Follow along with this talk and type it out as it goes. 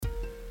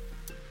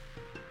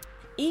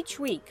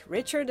Each week,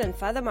 Richard and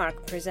Father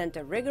Mark present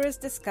a rigorous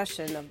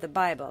discussion of the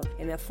Bible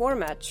in a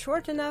format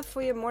short enough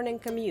for your morning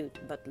commute,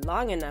 but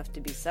long enough to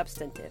be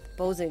substantive,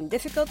 posing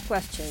difficult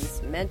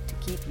questions meant to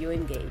keep you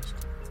engaged.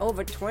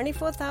 Over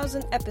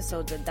 24,000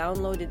 episodes are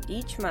downloaded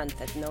each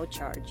month at no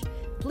charge.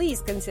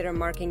 Please consider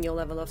marking your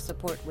level of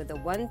support with a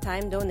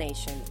one-time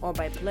donation or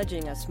by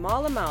pledging a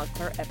small amount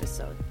per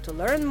episode. To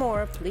learn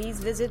more, please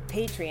visit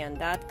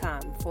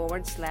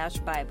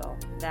patreon.com/Bible.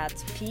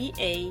 That's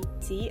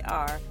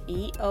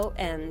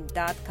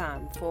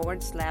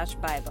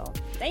patreon.com/Bible.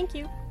 Thank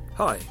you.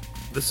 Hi,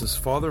 this is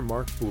Father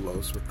Mark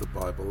Boulos with the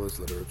Bible as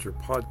Literature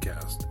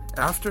podcast.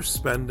 After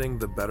spending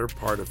the better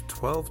part of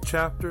 12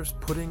 chapters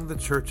putting the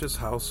church's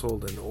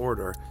household in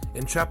order,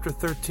 in chapter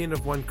 13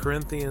 of 1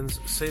 Corinthians,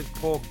 St.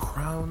 Paul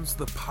crowns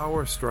the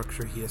power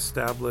structure he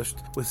established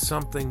with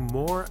something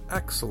more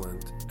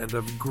excellent and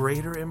of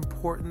greater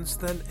importance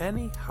than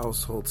any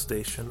household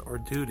station or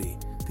duty,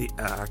 the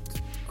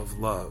act of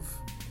love.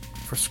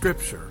 For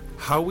Scripture,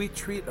 how we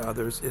treat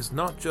others is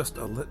not just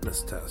a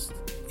litmus test.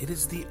 It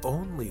is the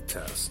only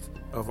test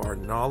of our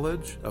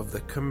knowledge of the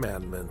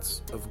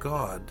commandments of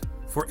God.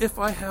 For if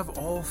I have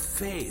all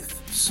faith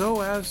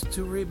so as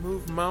to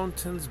remove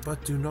mountains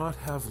but do not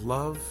have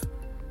love,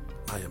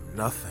 I am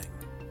nothing.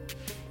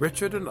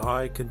 Richard and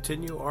I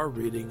continue our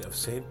reading of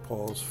St.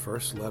 Paul's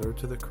first letter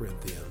to the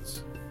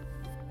Corinthians.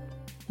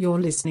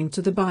 You're listening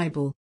to the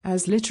Bible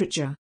as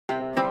Literature.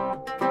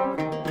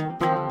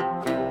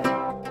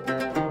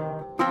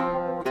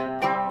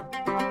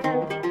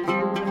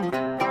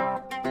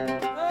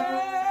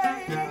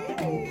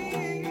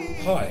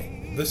 Hi,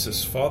 this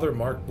is Father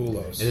Mark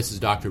Boulos. And this is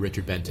Dr.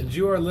 Richard Benton. And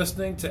you are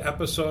listening to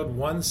episode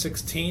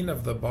 116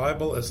 of the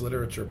Bible as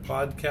Literature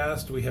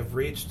podcast. We have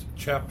reached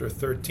chapter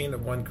 13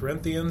 of 1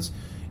 Corinthians,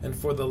 and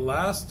for the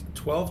last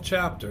 12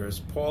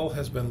 chapters, Paul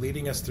has been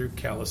leading us through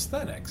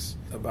calisthenics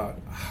about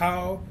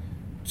how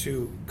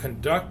to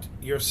conduct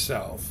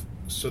yourself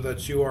so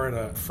that you are in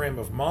a frame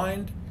of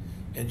mind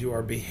and you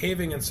are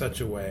behaving in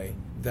such a way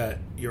that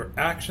your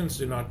actions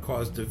do not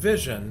cause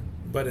division,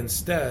 but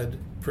instead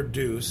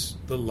produce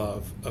the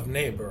love of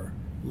neighbor.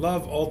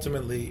 Love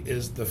ultimately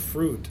is the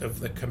fruit of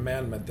the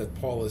commandment that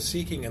Paul is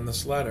seeking in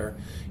this letter.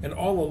 And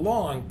all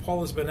along,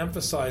 Paul has been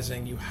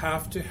emphasizing you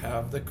have to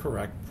have the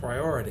correct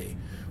priority.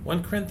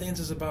 1 Corinthians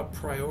is about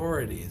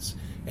priorities.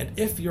 And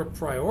if your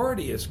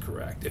priority is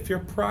correct, if your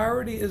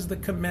priority is the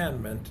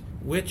commandment,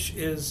 which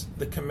is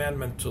the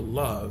commandment to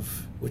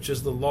love, which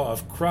is the law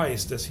of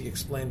Christ, as he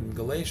explained in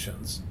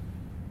Galatians,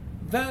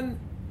 then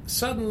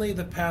suddenly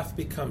the path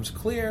becomes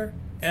clear.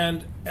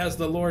 And as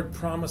the Lord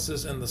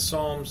promises in the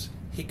Psalms,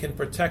 he can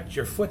protect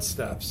your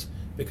footsteps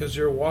because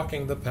you're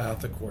walking the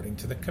path according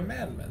to the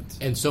commandment.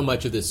 And so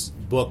much of this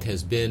book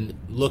has been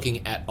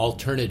looking at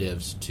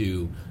alternatives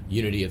to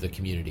unity of the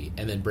community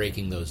and then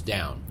breaking those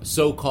down.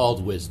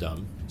 So-called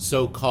wisdom,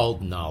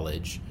 so-called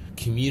knowledge,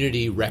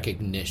 community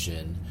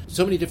recognition,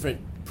 so many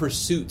different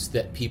pursuits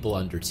that people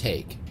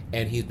undertake.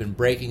 And he's been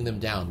breaking them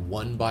down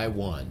one by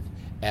one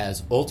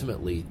as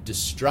ultimately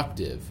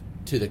destructive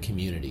to the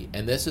community.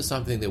 And this is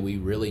something that we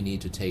really need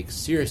to take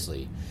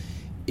seriously.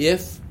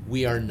 If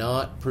we are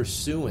not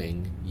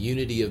pursuing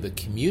unity of the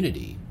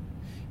community,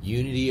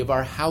 unity of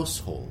our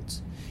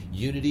households,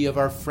 unity of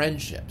our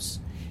friendships,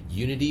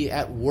 unity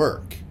at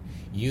work,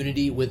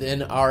 unity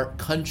within our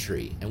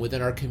country and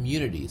within our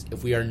communities,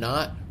 if we are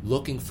not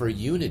looking for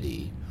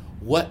unity,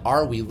 what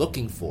are we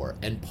looking for?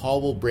 And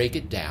Paul will break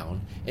it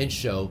down and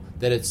show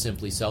that it's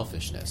simply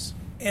selfishness.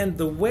 And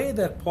the way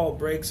that Paul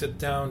breaks it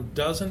down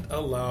doesn't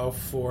allow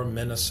for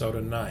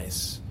Minnesota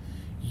nice.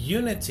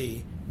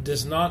 Unity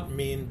does not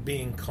mean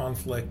being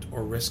conflict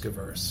or risk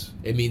averse.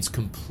 It means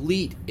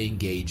complete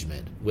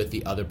engagement with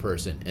the other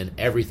person and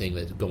everything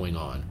that's going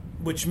on.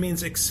 Which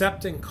means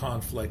accepting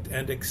conflict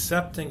and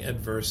accepting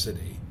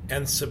adversity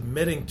and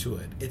submitting to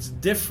it. It's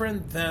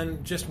different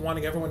than just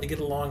wanting everyone to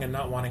get along and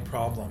not wanting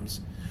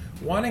problems.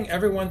 Wanting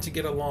everyone to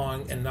get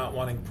along and not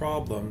wanting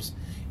problems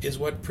is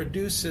what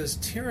produces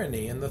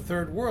tyranny in the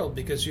third world,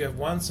 because you have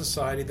one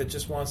society that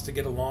just wants to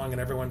get along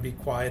and everyone be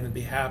quiet and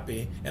be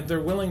happy, and they're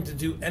willing to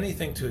do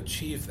anything to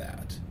achieve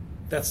that.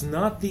 That's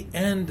not the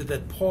end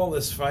that Paul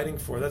is fighting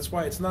for. That's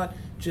why it's not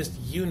just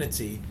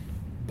unity,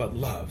 but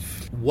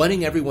love.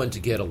 Wanting everyone to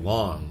get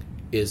along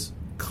is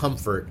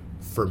comfort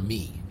for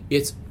me.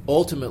 It's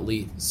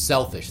ultimately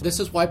selfish. This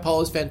is why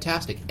Paul is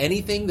fantastic.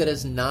 Anything that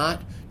is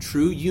not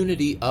true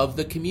unity of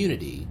the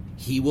community,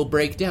 he will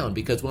break down.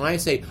 Because when I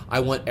say,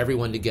 I want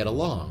everyone to get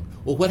along,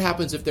 well, what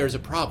happens if there's a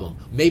problem?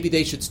 Maybe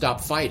they should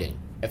stop fighting.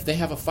 If they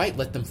have a fight,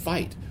 let them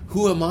fight.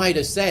 Who am I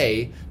to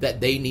say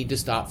that they need to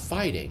stop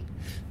fighting?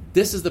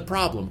 This is the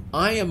problem.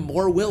 I am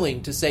more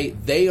willing to say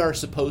they are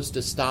supposed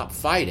to stop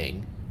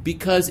fighting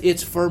because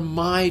it's for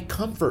my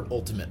comfort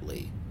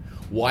ultimately.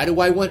 Why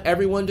do I want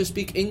everyone to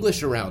speak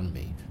English around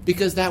me?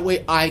 Because that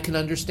way I can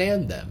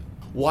understand them.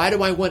 Why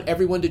do I want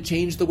everyone to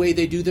change the way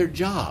they do their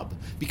job?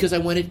 Because I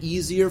want it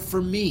easier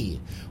for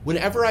me.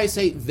 Whenever I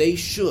say they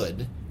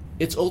should,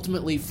 it's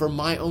ultimately for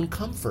my own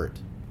comfort.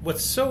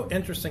 What's so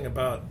interesting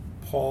about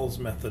Paul's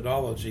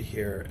methodology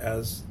here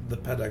as the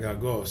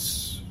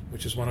pedagogos,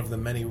 which is one of the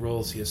many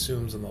roles he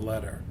assumes in the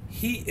letter.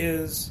 He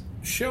is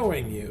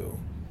showing you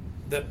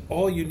that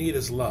all you need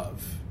is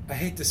love. I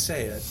hate to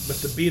say it, but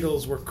the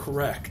Beatles were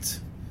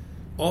correct.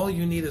 All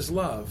you need is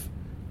love.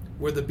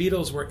 Where the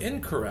Beatles were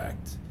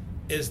incorrect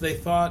is they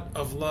thought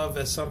of love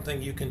as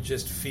something you can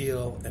just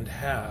feel and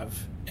have.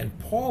 And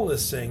Paul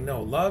is saying,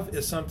 no, love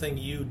is something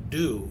you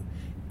do.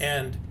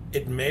 And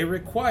it may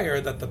require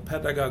that the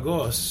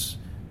pedagogos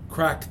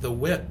crack the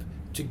whip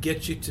to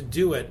get you to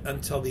do it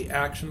until the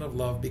action of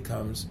love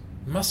becomes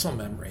muscle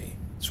memory.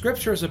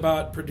 Scripture is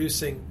about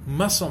producing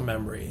muscle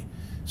memory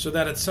so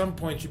that at some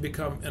point you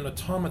become an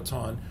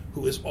automaton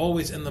who is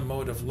always in the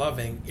mode of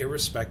loving,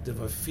 irrespective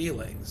of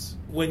feelings.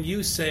 When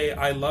you say,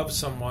 I love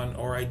someone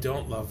or I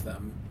don't love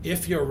them,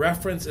 if your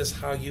reference is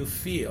how you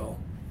feel,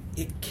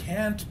 it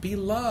can't be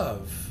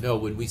love. No,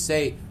 when we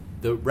say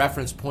the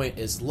reference point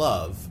is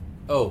love,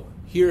 oh,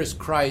 here is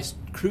Christ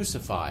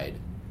crucified.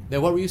 Now,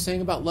 what were you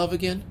saying about love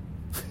again?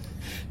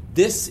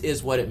 This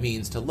is what it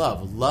means to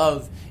love.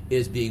 Love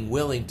is being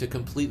willing to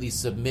completely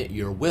submit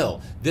your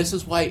will. This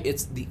is why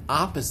it's the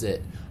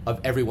opposite of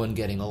everyone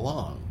getting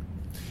along.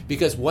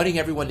 Because wanting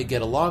everyone to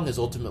get along is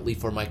ultimately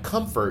for my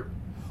comfort,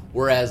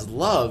 whereas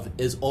love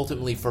is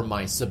ultimately for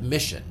my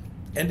submission.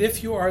 And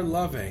if you are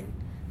loving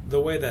the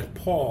way that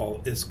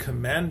Paul is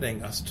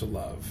commanding us to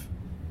love,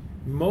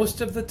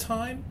 most of the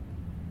time,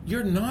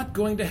 you're not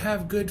going to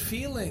have good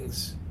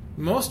feelings.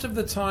 Most of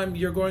the time,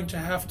 you're going to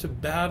have to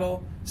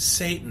battle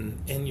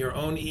Satan in your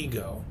own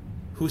ego,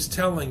 who's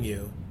telling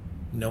you,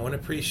 no one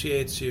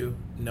appreciates you,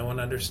 no one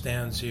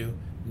understands you,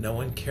 no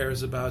one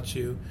cares about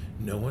you,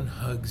 no one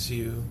hugs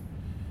you,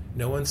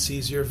 no one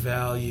sees your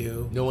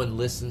value. No one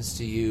listens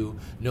to you.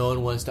 No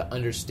one wants to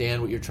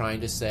understand what you're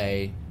trying to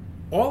say.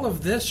 All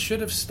of this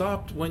should have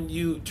stopped when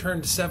you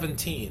turned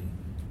 17.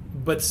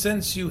 But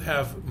since you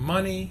have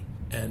money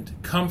and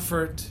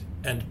comfort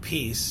and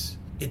peace,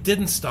 it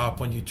didn't stop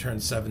when you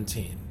turned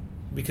 17.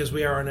 Because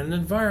we are in an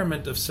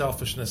environment of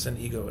selfishness and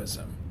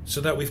egoism.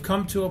 So that we've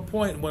come to a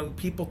point when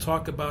people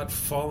talk about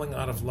falling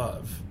out of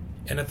love.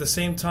 And at the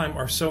same time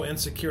are so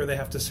insecure they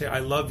have to say, I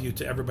love you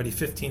to everybody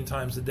 15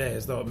 times a day,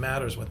 as though it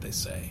matters what they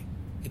say.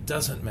 It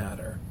doesn't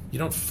matter. You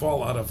don't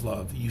fall out of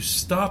love. You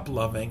stop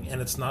loving,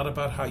 and it's not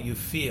about how you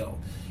feel.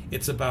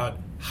 It's about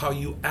how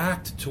you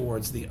act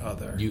towards the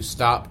other. You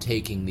stop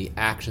taking the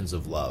actions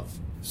of love.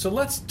 So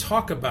let's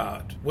talk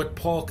about what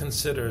Paul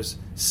considers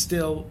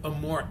still a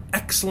more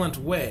excellent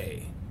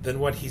way than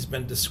what he's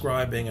been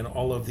describing in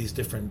all of these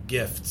different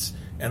gifts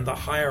and the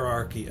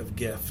hierarchy of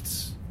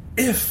gifts.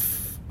 If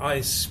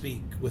I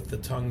speak with the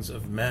tongues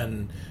of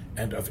men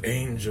and of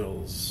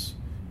angels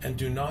and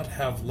do not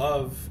have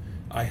love,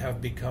 I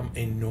have become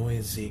a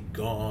noisy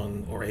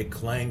gong or a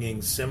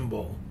clanging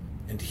cymbal.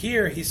 And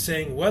here he's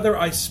saying, whether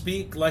I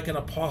speak like an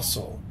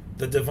apostle,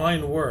 the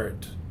divine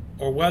word,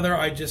 or whether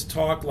I just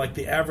talk like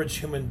the average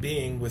human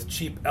being with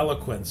cheap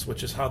eloquence,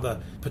 which is how the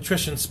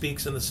patrician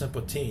speaks in the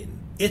Sympatine,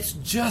 it's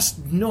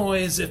just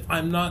noise if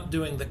I'm not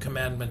doing the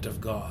commandment of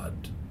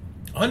God.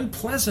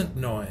 Unpleasant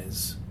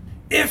noise.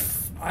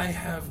 If I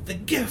have the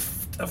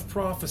gift of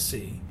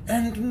prophecy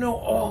and know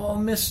all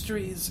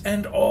mysteries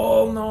and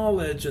all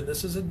knowledge, and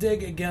this is a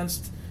dig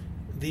against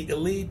the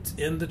elite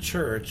in the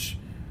church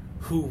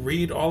who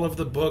read all of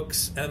the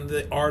books and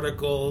the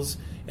articles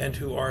and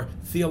who are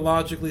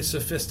theologically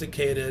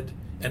sophisticated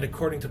and,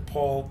 according to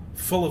Paul,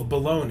 full of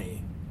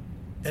baloney.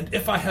 And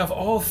if I have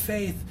all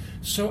faith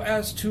so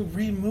as to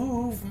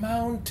remove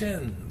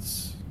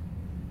mountains,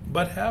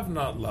 but have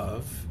not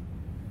love,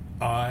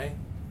 I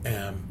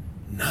am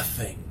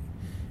nothing.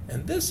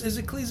 And this is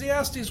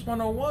Ecclesiastes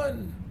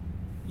 101.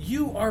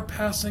 You are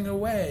passing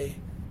away.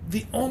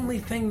 The only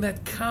thing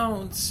that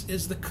counts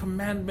is the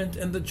commandment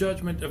and the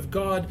judgment of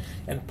God.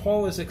 And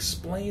Paul is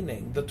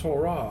explaining the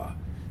Torah,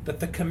 that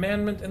the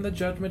commandment and the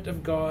judgment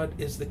of God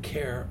is the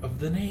care of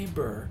the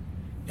neighbor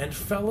and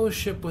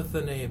fellowship with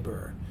the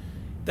neighbor.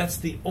 That's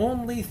the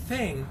only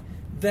thing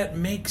that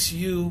makes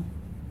you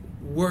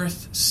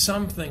worth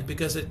something,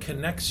 because it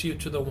connects you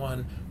to the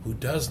one who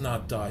does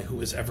not die,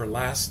 who is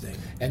everlasting.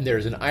 And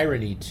there's an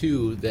irony,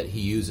 too, that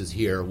he uses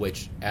here,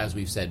 which, as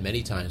we've said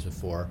many times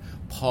before,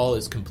 Paul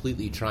is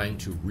completely trying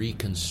to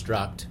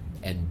reconstruct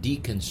and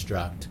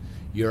deconstruct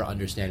your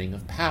understanding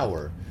of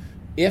power.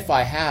 If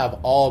I have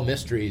all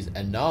mysteries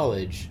and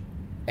knowledge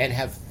and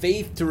have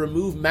faith to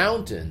remove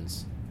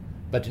mountains,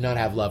 but do not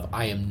have love,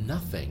 I am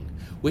nothing.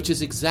 Which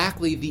is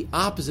exactly the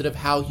opposite of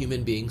how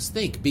human beings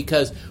think.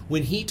 Because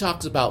when he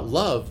talks about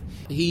love,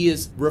 he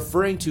is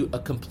referring to a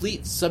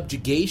complete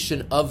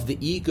subjugation of the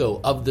ego,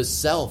 of the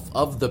self,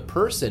 of the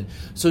person.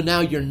 So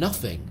now you're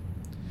nothing.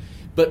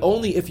 But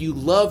only if you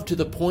love to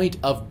the point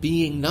of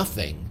being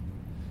nothing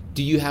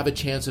do you have a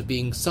chance of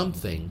being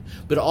something.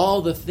 But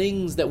all the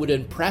things that would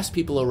impress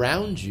people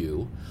around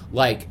you,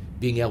 like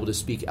being able to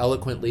speak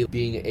eloquently,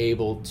 being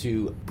able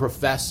to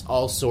profess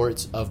all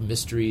sorts of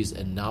mysteries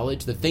and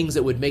knowledge, the things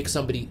that would make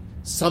somebody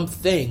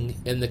something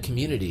in the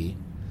community,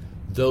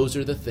 those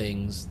are the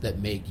things that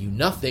make you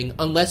nothing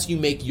unless you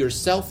make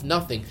yourself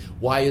nothing.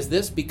 Why is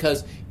this?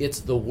 Because it's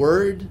the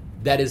Word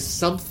that is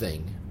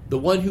something. The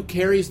one who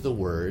carries the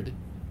Word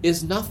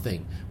is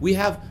nothing. We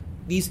have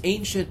these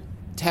ancient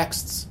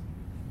texts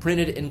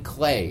printed in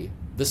clay,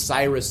 the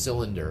Cyrus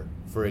cylinder,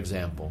 for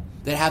example,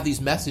 that have these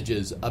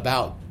messages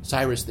about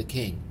Cyrus the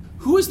king.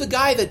 Who is the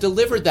guy that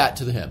delivered that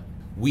to him?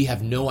 We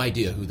have no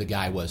idea who the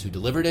guy was who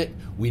delivered it.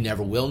 We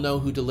never will know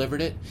who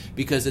delivered it,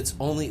 because it's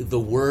only the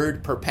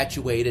Word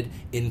perpetuated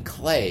in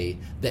clay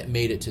that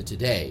made it to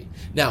today.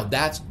 Now,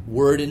 that's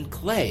Word in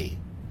clay.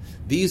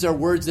 These are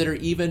words that are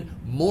even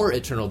more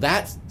eternal.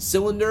 That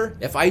cylinder,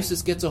 if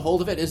ISIS gets a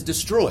hold of it, is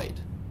destroyed.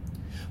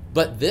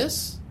 But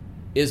this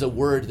is a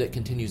word that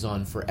continues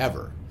on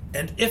forever.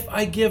 And if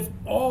I give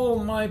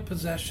all my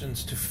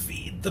possessions to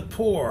feed the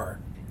poor,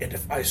 and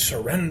if I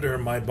surrender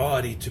my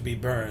body to be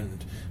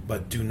burned,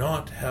 but do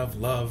not have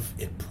love,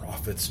 it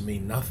profits me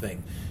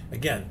nothing.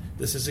 Again,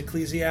 this is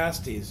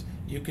Ecclesiastes.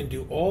 You can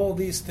do all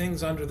these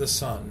things under the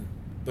sun,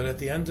 but at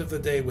the end of the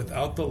day,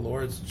 without the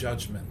Lord's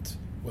judgment,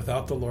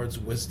 without the Lord's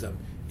wisdom,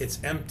 it's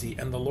empty.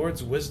 And the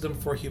Lord's wisdom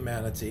for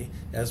humanity,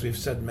 as we've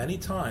said many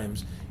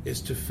times,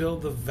 is to fill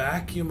the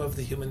vacuum of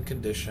the human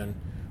condition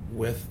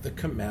with the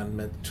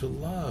commandment to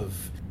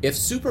love. If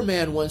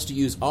Superman wants to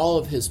use all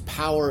of his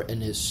power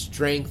and his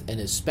strength and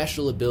his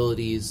special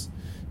abilities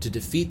to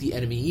defeat the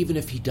enemy, even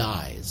if he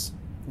dies,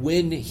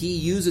 when he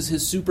uses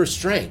his super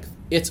strength,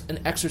 it's an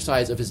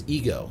exercise of his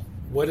ego.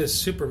 What is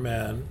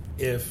Superman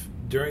if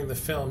during the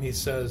film he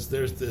says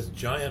there's this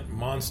giant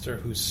monster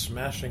who's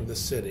smashing the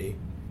city?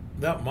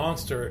 That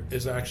monster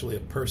is actually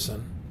a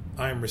person.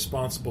 I am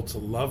responsible to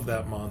love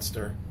that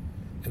monster.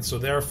 And so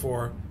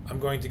therefore, I'm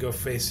going to go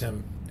face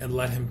him and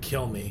let him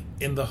kill me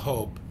in the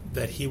hope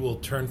that he will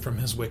turn from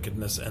his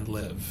wickedness and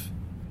live.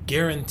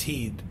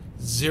 Guaranteed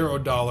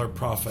 $0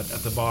 profit at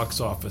the box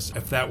office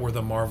if that were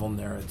the Marvel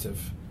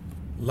narrative.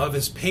 Love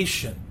is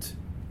patient.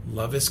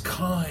 Love is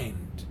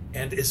kind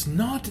and is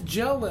not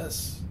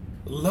jealous.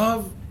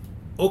 Love,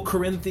 O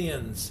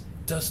Corinthians,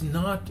 does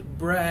not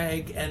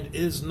brag and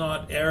is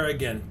not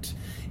arrogant.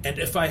 And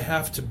if I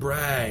have to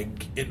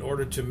brag in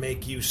order to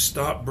make you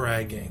stop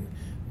bragging,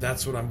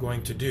 that's what I'm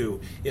going to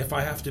do. If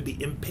I have to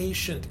be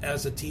impatient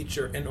as a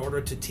teacher in order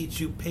to teach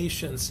you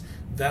patience,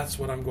 that's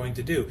what I'm going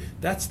to do.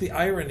 That's the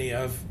irony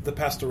of the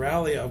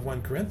pastoralia of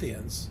 1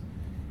 Corinthians.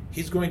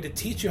 He's going to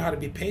teach you how to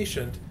be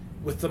patient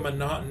with the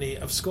monotony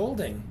of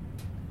scolding.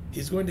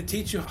 He's going to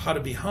teach you how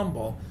to be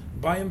humble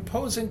by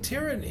imposing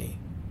tyranny.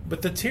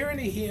 But the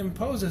tyranny he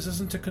imposes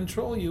isn't to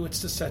control you,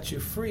 it's to set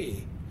you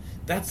free.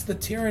 That's the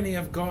tyranny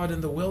of God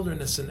in the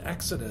wilderness in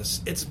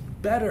Exodus. It's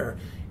better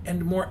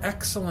and more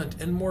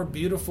excellent and more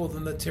beautiful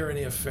than the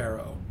tyranny of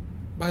Pharaoh,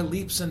 by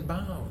leaps and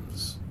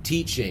bounds.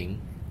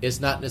 Teaching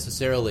is not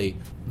necessarily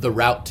the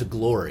route to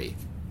glory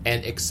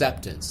and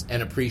acceptance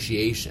and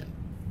appreciation.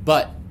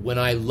 But when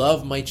I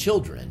love my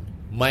children,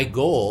 my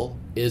goal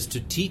is to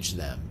teach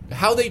them.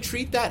 How they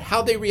treat that,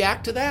 how they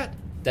react to that,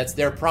 that's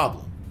their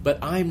problem. But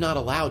I'm not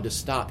allowed to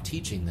stop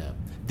teaching them.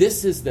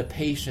 This is the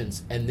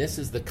patience and this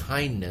is the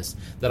kindness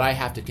that I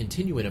have to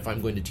continue in if I'm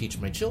going to teach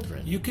my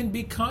children. You can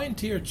be kind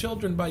to your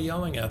children by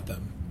yelling at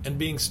them and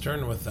being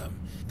stern with them.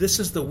 This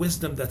is the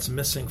wisdom that's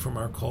missing from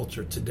our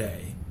culture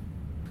today.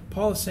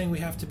 Paul is saying we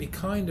have to be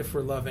kind if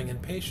we're loving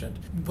and patient.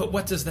 But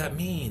what does that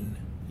mean?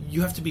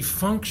 You have to be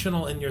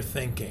functional in your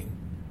thinking.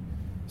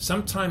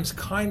 Sometimes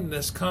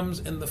kindness comes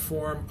in the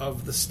form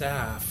of the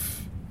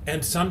staff,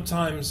 and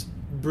sometimes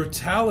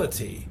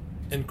brutality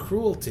and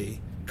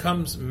cruelty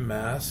comes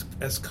masked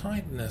as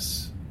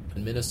kindness.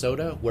 In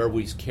Minnesota, where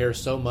we care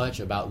so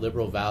much about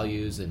liberal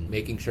values and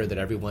making sure that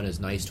everyone is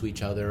nice to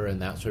each other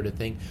and that sort of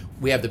thing,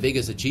 we have the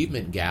biggest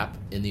achievement gap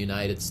in the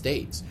United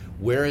States.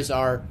 Where is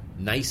our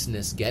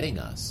niceness getting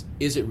us?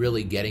 Is it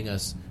really getting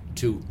us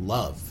to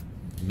love?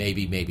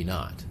 Maybe, maybe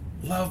not.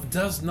 Love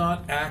does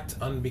not act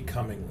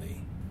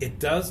unbecomingly. It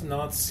does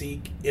not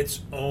seek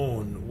its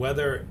own,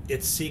 whether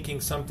it's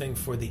seeking something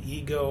for the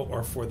ego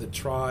or for the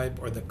tribe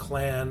or the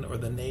clan or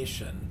the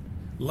nation.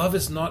 Love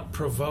is not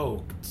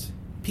provoked.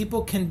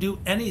 People can do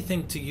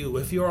anything to you.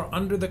 If you are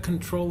under the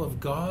control of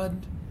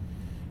God,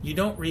 you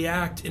don't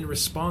react in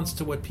response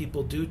to what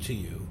people do to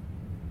you.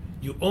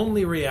 You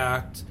only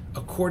react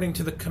according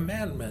to the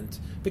commandment,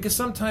 because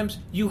sometimes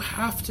you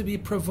have to be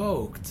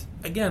provoked.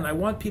 Again, I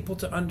want people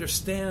to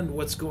understand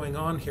what's going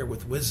on here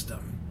with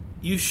wisdom.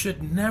 You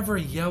should never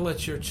yell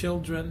at your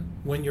children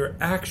when you're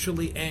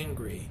actually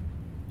angry.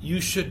 You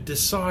should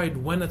decide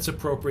when it's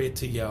appropriate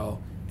to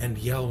yell and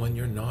yell when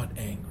you're not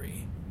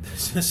angry.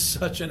 This is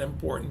such an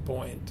important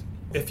point.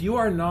 If you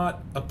are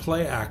not a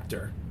play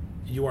actor,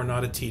 you are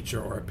not a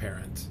teacher or a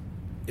parent.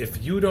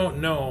 If you don't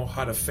know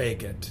how to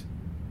fake it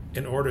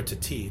in order to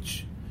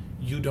teach,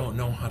 you don't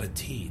know how to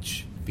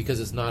teach. Because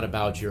it's not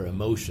about your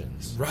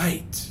emotions.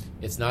 Right.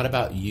 It's not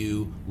about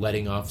you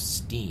letting off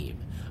steam.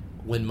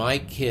 When my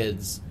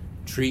kids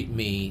treat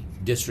me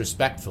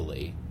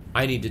disrespectfully,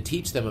 I need to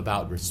teach them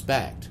about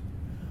respect.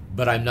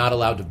 But I'm not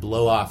allowed to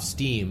blow off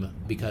steam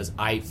because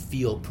I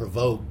feel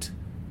provoked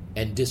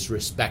and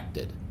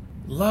disrespected.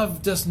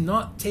 Love does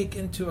not take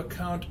into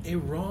account a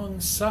wrong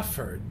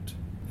suffered.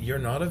 You're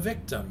not a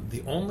victim.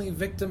 The only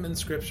victim in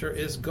Scripture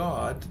is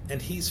God,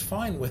 and He's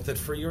fine with it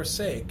for your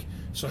sake.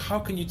 So how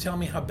can you tell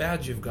me how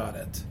bad you've got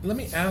it? Let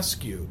me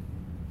ask you,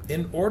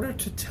 in order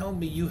to tell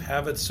me you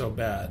have it so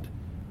bad,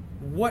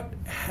 what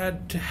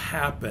had to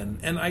happen?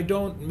 And I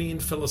don't mean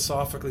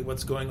philosophically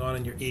what's going on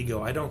in your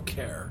ego. I don't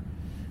care.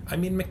 I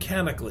mean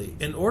mechanically.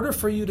 In order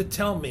for you to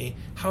tell me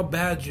how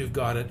bad you've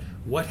got it,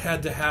 what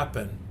had to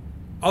happen?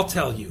 I'll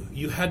tell you.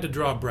 You had to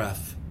draw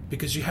breath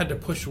because you had to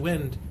push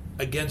wind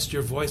against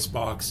your voice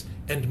box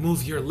and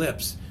move your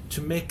lips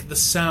to make the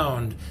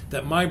sound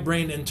that my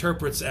brain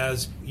interprets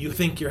as you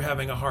think you're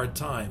having a hard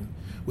time,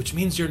 which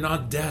means you're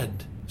not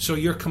dead. So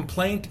your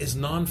complaint is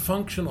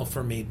non-functional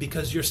for me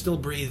because you're still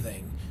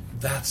breathing.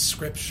 That's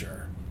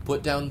Scripture.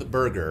 Put down the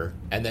burger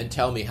and then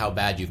tell me how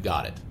bad you've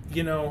got it.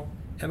 You know,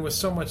 and with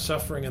so much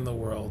suffering in the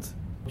world,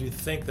 you'd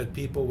think that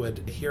people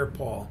would hear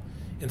Paul.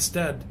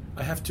 Instead,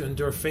 I have to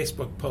endure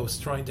Facebook posts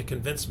trying to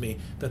convince me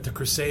that the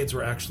Crusades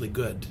were actually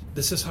good.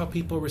 This is how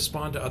people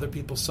respond to other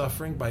people's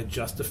suffering, by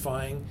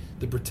justifying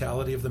the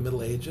brutality of the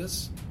Middle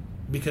Ages,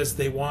 because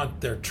they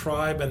want their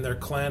tribe and their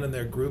clan and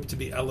their group to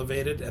be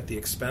elevated at the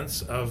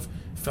expense of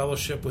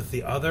fellowship with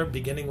the other,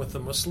 beginning with the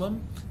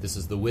Muslim. This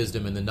is the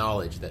wisdom and the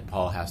knowledge that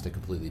Paul has to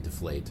completely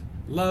deflate.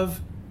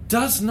 Love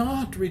does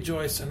not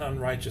rejoice in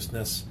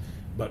unrighteousness,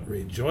 but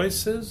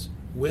rejoices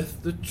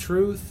with the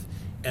truth.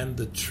 And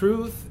the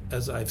truth,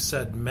 as I've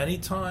said many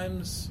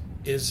times,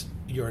 is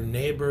your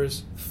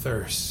neighbor's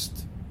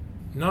thirst.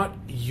 Not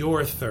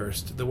your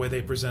thirst, the way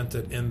they present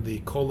it in the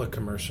cola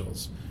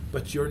commercials,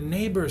 but your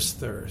neighbor's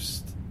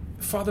thirst.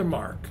 Father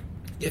Mark,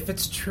 if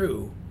it's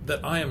true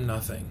that I am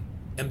nothing,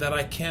 and that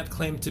I can't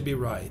claim to be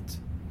right,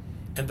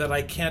 and that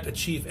I can't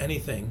achieve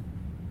anything,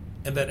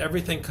 and that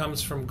everything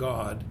comes from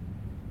God,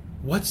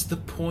 what's the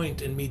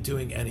point in me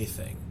doing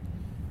anything?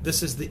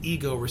 This is the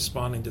ego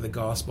responding to the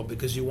gospel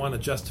because you want a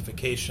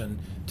justification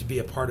to be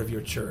a part of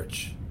your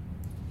church.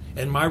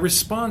 And my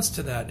response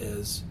to that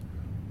is,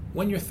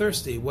 when you're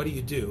thirsty, what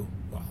do?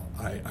 Well,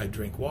 I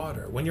drink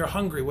water. When you're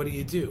hungry, what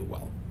do?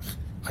 Well,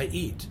 I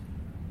eat.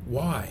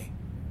 Why?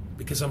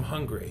 Because I'm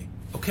hungry.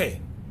 Okay,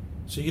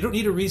 so you don't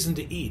need a reason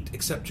to eat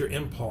except your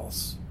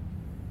impulse.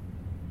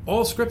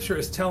 All Scripture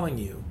is telling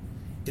you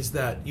is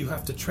that you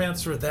have to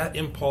transfer that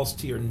impulse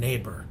to your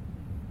neighbor.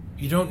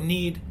 You don't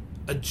need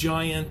a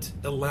giant,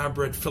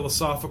 elaborate,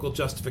 philosophical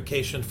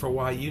justification for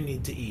why you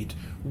need to eat.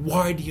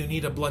 Why do you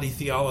need a bloody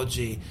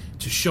theology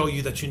to show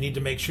you that you need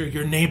to make sure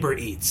your neighbor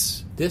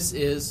eats? This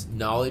is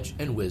knowledge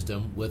and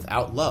wisdom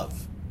without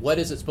love. What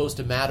is it supposed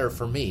to matter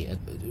for me?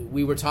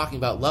 We were talking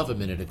about love a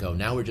minute ago.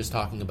 Now we're just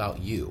talking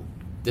about you.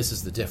 This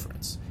is the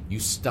difference.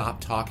 You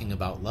stop talking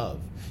about love.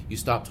 You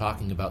stop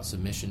talking about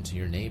submission to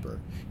your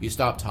neighbor. You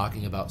stop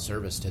talking about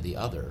service to the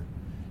other.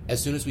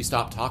 As soon as we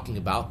stop talking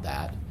about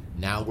that,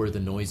 now we're the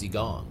noisy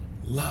gong.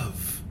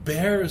 Love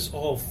bears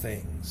all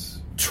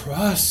things,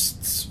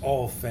 trusts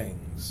all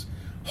things,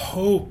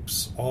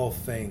 hopes all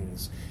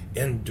things,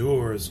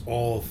 endures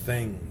all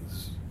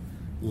things.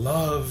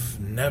 Love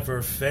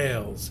never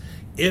fails.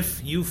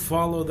 If you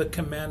follow the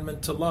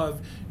commandment to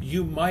love,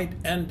 you might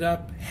end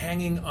up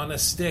hanging on a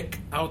stick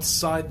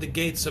outside the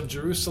gates of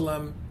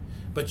Jerusalem,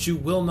 but you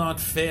will not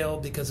fail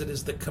because it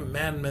is the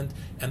commandment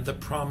and the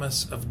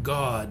promise of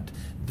God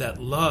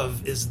that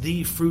love is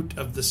the fruit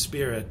of the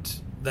Spirit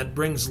that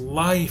brings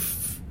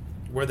life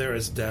where there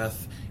is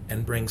death,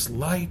 and brings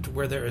light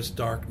where there is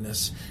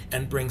darkness,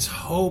 and brings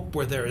hope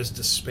where there is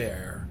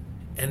despair,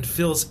 and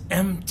fills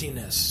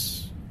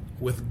emptiness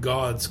with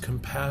God's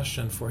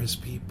compassion for His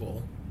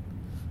people.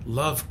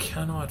 Love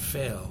cannot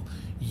fail.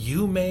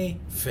 You may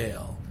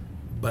fail,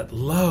 but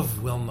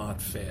love will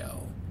not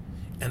fail.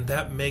 And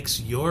that makes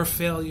your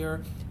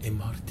failure a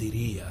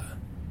martyria.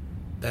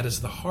 That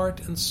is the heart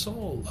and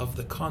soul of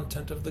the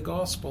content of the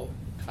gospel.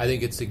 I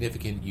think it's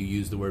significant you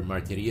use the word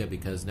martyria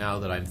because now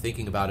that I'm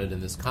thinking about it in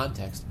this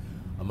context,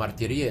 a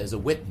martyria is a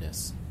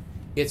witness.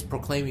 It's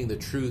proclaiming the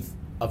truth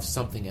of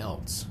something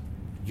else.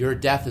 Your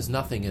death is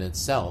nothing in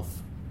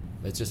itself.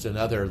 It's just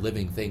another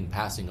living thing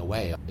passing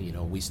away. You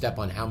know, we step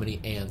on how many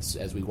ants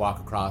as we walk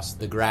across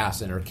the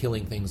grass and are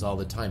killing things all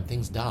the time.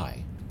 Things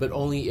die. But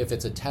only if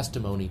it's a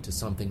testimony to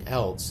something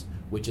else,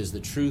 which is the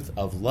truth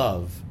of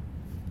love,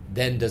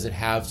 then does it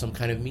have some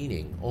kind of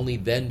meaning. Only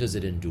then does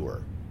it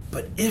endure.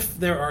 But if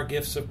there are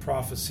gifts of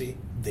prophecy,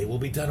 they will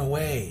be done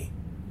away.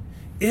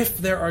 If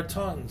there are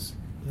tongues,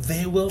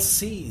 they will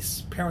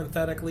cease,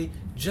 parenthetically,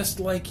 just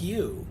like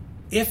you.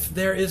 If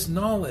there is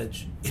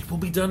knowledge, it will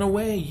be done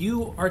away.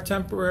 You are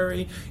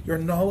temporary. Your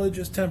knowledge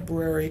is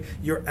temporary.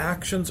 Your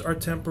actions are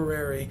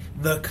temporary.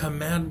 The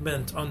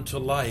commandment unto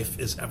life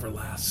is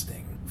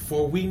everlasting.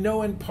 For we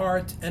know in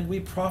part and we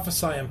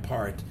prophesy in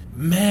part.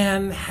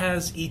 Man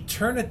has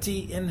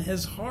eternity in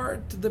his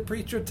heart, the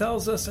preacher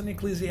tells us in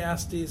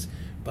Ecclesiastes,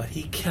 but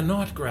he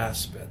cannot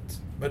grasp it.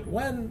 But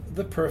when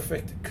the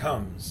perfect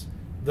comes,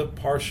 the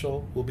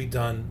partial will be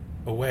done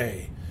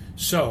away.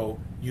 So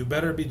you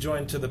better be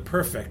joined to the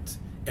perfect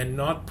and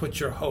not put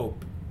your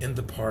hope in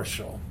the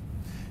partial.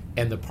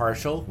 And the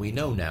partial, we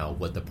know now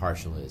what the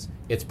partial is.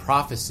 It's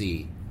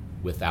prophecy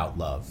without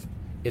love.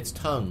 It's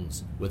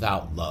tongues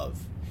without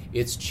love.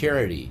 It's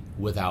charity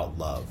without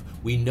love.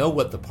 We know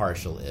what the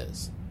partial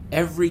is.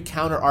 Every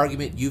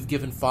counter-argument you've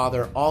given,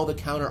 Father, all the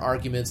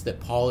counter-arguments that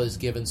Paul has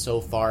given so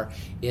far,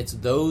 it's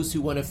those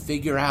who want to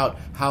figure out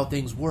how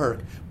things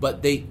work,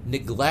 but they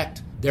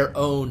neglect their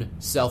own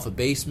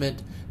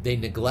self-abasement. They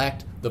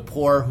neglect the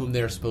poor whom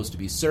they're supposed to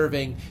be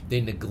serving.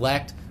 They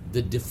neglect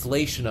the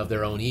deflation of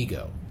their own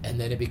ego. And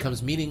then it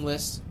becomes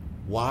meaningless.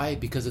 Why?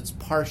 Because it's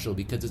partial,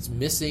 because it's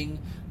missing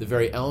the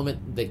very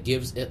element that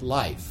gives it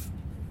life.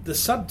 The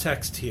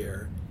subtext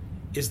here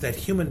is that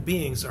human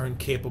beings are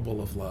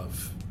incapable of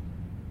love,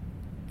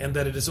 and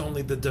that it is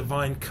only the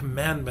divine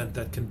commandment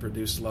that can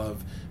produce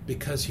love,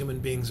 because human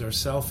beings are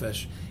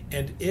selfish.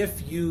 And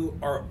if you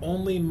are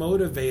only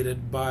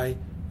motivated by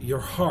your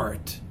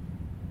heart,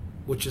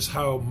 which is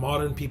how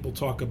modern people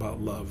talk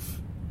about love,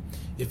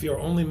 if you're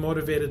only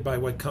motivated by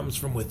what comes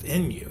from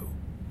within you,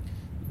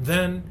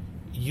 then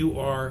you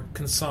are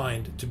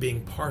consigned to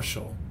being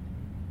partial,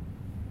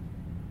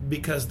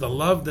 because the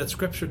love that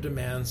Scripture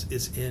demands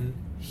is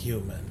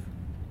inhuman.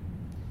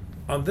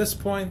 On this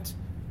point,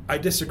 I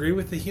disagree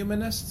with the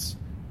humanists,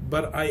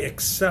 but I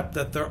accept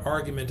that their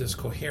argument is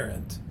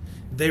coherent.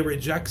 They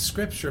reject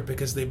Scripture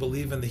because they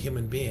believe in the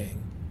human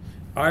being.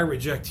 I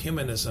reject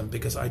humanism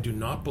because I do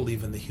not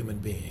believe in the human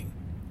being.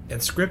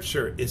 And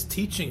Scripture is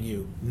teaching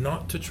you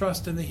not to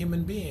trust in the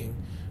human being,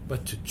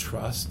 but to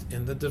trust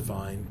in the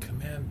divine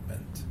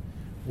commandment,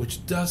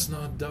 which does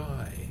not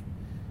die,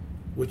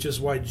 which is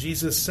why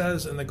Jesus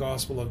says in the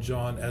Gospel of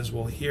John, as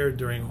we'll hear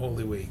during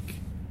Holy Week,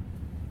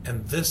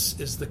 and this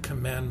is the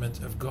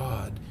commandment of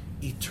God,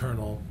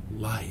 eternal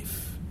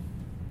life.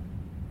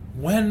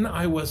 When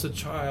I was a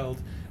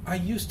child, I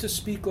used to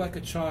speak like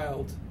a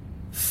child,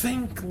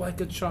 think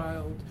like a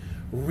child,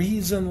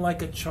 reason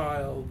like a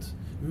child,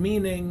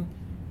 meaning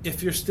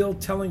if you're still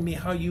telling me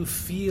how you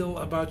feel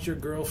about your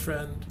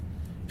girlfriend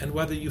and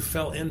whether you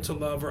fell into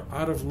love or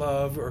out of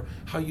love, or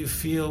how you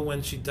feel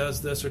when she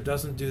does this or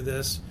doesn't do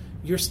this,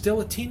 you're still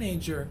a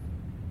teenager.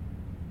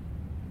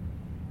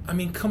 I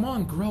mean, come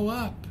on, grow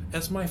up.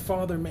 As my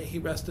father, may he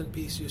rest in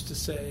peace, used to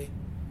say,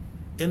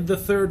 in the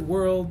third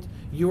world,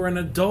 you are an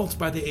adult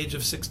by the age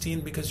of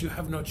 16 because you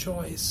have no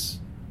choice.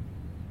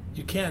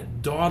 You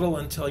can't dawdle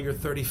until you're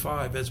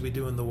 35, as we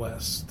do in the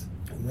West.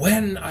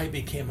 When I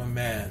became a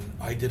man,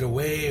 I did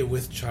away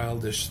with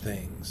childish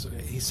things.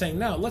 He's saying,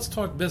 now, let's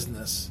talk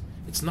business.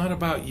 It's not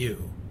about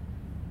you.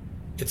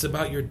 It's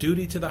about your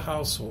duty to the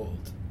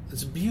household.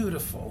 It's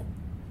beautiful.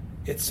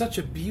 It's such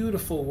a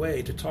beautiful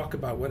way to talk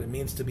about what it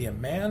means to be a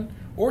man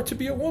or to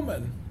be a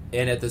woman.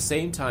 And at the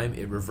same time,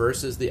 it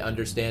reverses the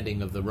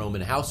understanding of the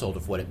Roman household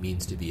of what it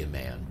means to be a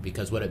man.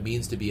 Because what it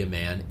means to be a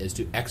man is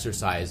to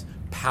exercise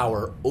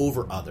power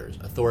over others,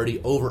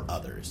 authority over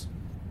others.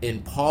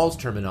 In Paul's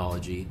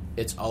terminology,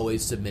 it's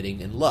always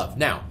submitting in love.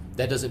 Now,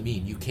 that doesn't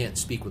mean you can't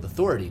speak with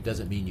authority. It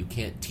doesn't mean you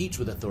can't teach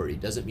with authority.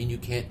 It doesn't mean you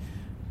can't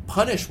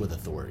punish with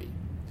authority.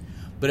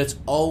 But it's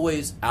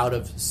always out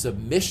of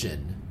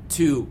submission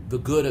to the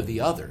good of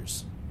the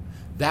others.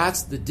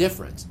 That's the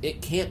difference.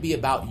 It can't be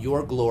about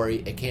your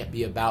glory. It can't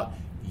be about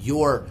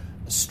your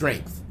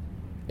strength.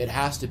 It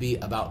has to be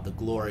about the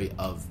glory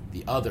of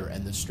the other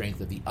and the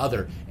strength of the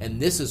other.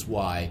 And this is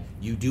why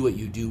you do what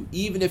you do,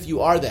 even if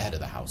you are the head of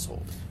the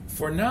household.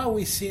 For now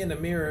we see in a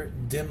mirror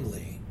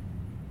dimly.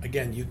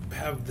 Again, you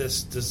have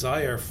this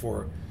desire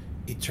for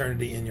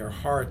eternity in your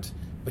heart,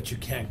 but you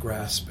can't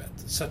grasp it.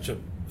 It's such a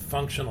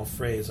functional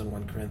phrase in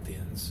 1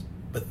 Corinthians.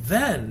 But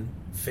then,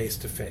 face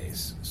to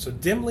face. So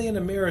dimly in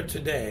a mirror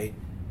today,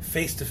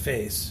 face to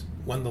face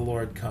when the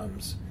Lord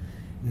comes.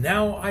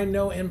 Now I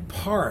know in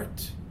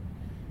part,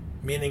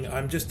 meaning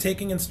I'm just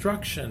taking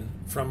instruction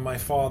from my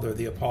father,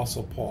 the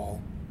Apostle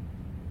Paul,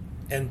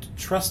 and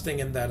trusting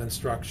in that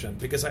instruction,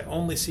 because I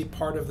only see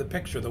part of the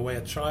picture, the way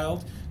a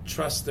child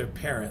trusts their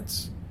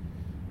parents.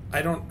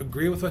 I don't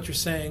agree with what you're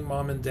saying,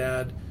 Mom and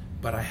Dad,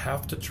 but I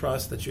have to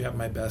trust that you have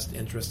my best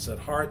interests at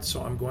heart,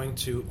 so I'm going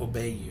to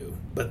obey you.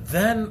 But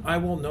then I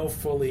will know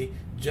fully,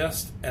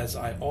 just as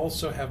I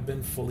also have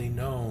been fully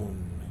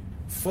known.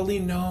 Fully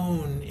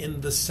known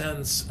in the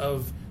sense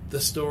of the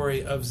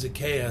story of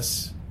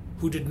Zacchaeus,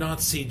 who did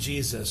not see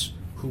Jesus,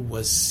 who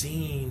was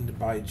seen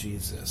by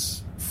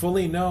Jesus.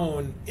 Fully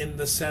known in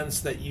the sense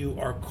that you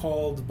are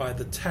called by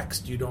the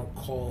text, you don't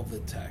call the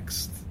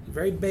text.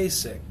 Very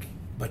basic.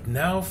 But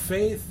now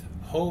faith,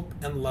 hope,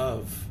 and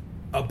love.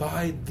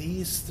 Abide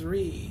these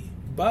three.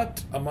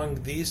 But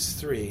among these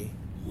three,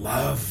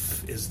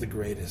 love is the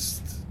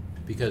greatest.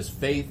 Because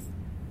faith,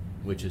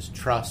 which is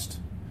trust,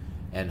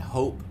 and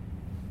hope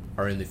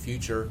are in the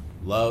future.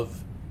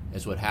 Love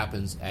is what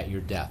happens at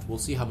your death. We'll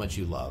see how much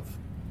you love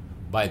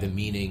by the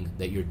meaning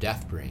that your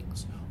death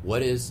brings.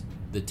 What is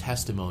the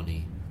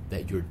testimony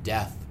that your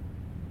death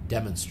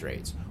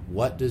demonstrates?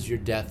 What does your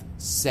death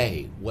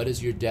say? What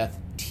does your death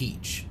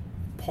teach?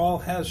 Paul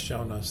has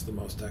shown us the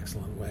most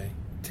excellent way.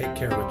 Take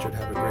care, Richard.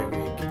 Have a great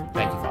week.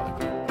 Thank you,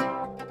 Father.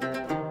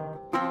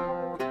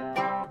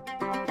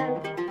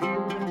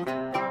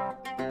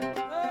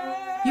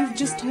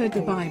 heard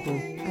the Bible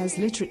as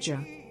literature.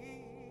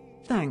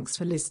 Thanks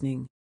for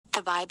listening.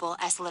 The Bible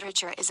as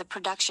Literature is a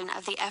production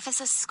of the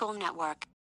Ephesus School Network.